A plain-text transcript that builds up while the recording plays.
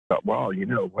thought, well,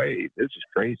 wait, this is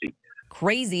crazy.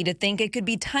 Crazy to think it could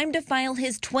be time to file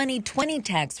his 2020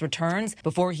 tax returns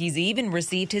before he's even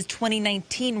received his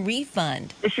 2019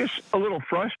 refund. It's just a little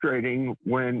frustrating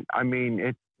when,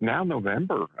 it's now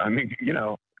November.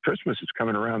 Christmas is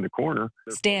coming around the corner.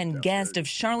 Stan Guest of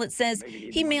Charlotte says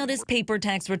he mailed his paper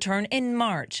tax return in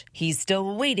March. He's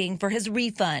still waiting for his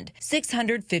refund,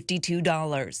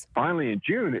 $652. Finally, in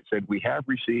June, it said, we have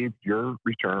received your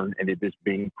return and it is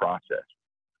being processed.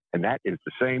 And that is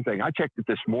the same thing. I checked it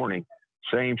this morning.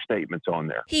 Same statements on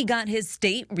there. He got his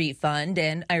state refund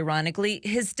and, ironically,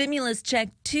 his stimulus check,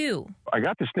 too. I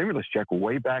got the stimulus check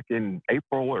way back in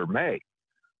April or May.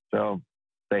 So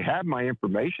they have my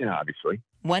information, obviously.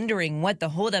 Wondering what the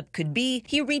holdup could be,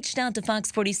 he reached out to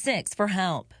Fox 46 for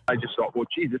help. I just thought, well,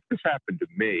 geez, if this happened to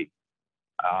me,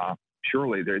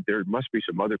 surely there must be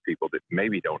some other people that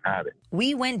maybe don't have it.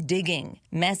 We went digging.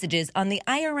 Messages on the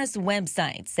IRS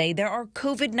website say there are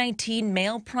COVID-19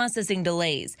 mail processing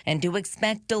delays and to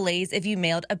expect delays if you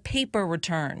mailed a paper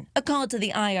return. A call to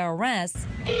the IRS.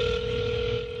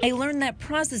 I learned that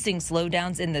processing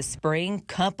slowdowns in the spring,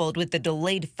 coupled with the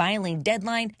delayed filing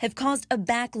deadline, have caused a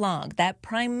backlog that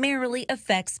primarily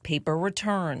affects paper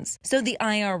returns. So the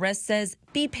IRS says,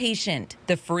 be patient.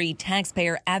 The free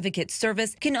Taxpayer Advocate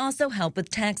Service can also help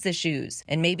with tax issues.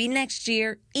 And maybe next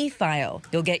year, e-file.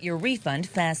 You'll get your refund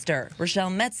faster. Rochelle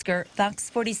Metzger, Fox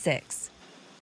 46.